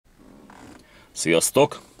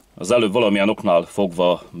Sziasztok! Az előbb valamilyen oknál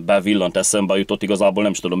fogva bevillant, eszembe jutott, igazából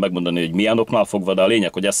nem is tudom megmondani, hogy milyen oknál fogva, de a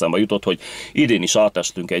lényeg, hogy eszembe jutott, hogy idén is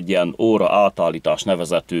átestünk egy ilyen óraátállítás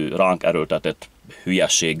nevezetű ránk erőltetett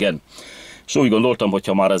hülyességen. És úgy gondoltam, hogy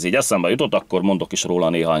ha már ez így eszembe jutott, akkor mondok is róla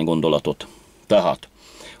néhány gondolatot. Tehát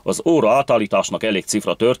az óraátállításnak elég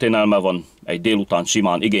cifra történelme van, egy délután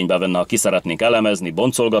simán igénybe venne, ha ki szeretnénk elemezni,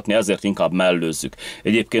 boncolgatni, ezért inkább mellőzzük.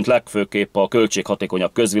 Egyébként legfőképp a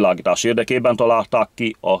költséghatékonyabb közvilágítás érdekében találták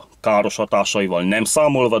ki, a káros hatásaival nem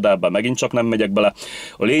számolva, de ebben megint csak nem megyek bele.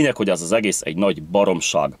 A lényeg, hogy ez az egész egy nagy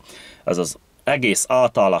baromság. Ez az egész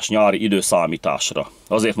átállás nyári időszámításra.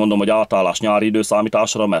 Azért mondom, hogy átállás nyári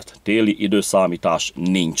időszámításra, mert téli időszámítás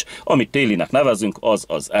nincs. Amit télinek nevezünk, az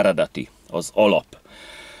az eredeti, az alap.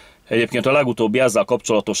 Egyébként a legutóbbi ezzel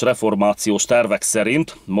kapcsolatos reformációs tervek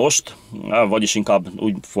szerint most, vagyis inkább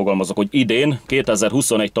úgy fogalmazok, hogy idén,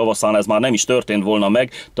 2021 tavaszán ez már nem is történt volna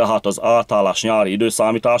meg, tehát az átállás nyári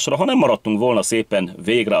időszámításra, ha nem maradtunk volna szépen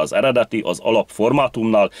végre az eredeti, az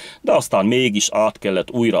alapformátumnál, de aztán mégis át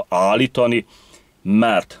kellett újra állítani,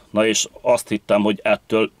 mert, na és azt hittem, hogy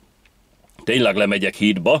ettől tényleg lemegyek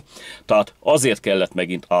hídba, tehát azért kellett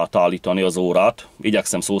megint átállítani az órát,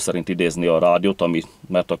 igyekszem szó szerint idézni a rádiót,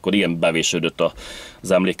 mert akkor ilyen bevésődött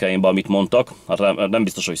az emlékeimbe, amit mondtak. Hát nem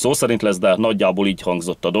biztos, hogy szó szerint lesz, de nagyjából így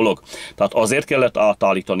hangzott a dolog. Tehát azért kellett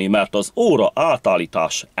átállítani, mert az óra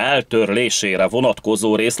átállítás eltörlésére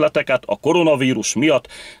vonatkozó részleteket a koronavírus miatt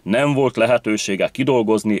nem volt lehetősége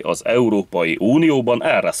kidolgozni az Európai Unióban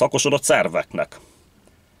erre szakosodott szerveknek.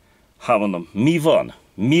 Hát mondom, mi van?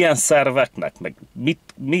 Milyen szerveknek, meg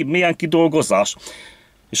milyen kidolgozás?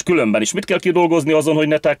 És különben is mit kell kidolgozni azon, hogy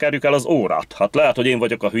ne tekerjük el az órát? Hát lehet, hogy én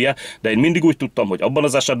vagyok a hülye, de én mindig úgy tudtam, hogy abban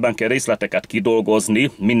az esetben kell részleteket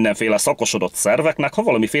kidolgozni mindenféle szakosodott szerveknek, ha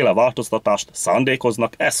valamiféle változtatást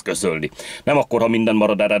szándékoznak eszközölni. Nem akkor, ha minden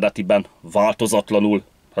marad eredetiben, változatlanul.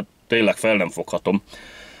 Hát tényleg fel nem foghatom.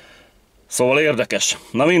 Szóval érdekes.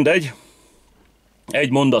 Na mindegy.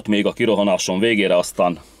 Egy mondat még a kirohanásom végére,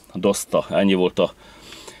 aztán doszta. Ennyi volt a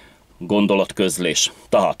gondolatközlés.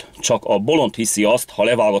 Tehát csak a bolond hiszi azt, ha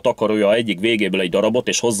levág a takarója egyik végéből egy darabot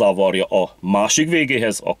és hozzávarja a másik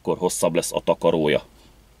végéhez, akkor hosszabb lesz a takarója.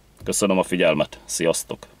 Köszönöm a figyelmet,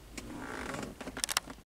 sziasztok!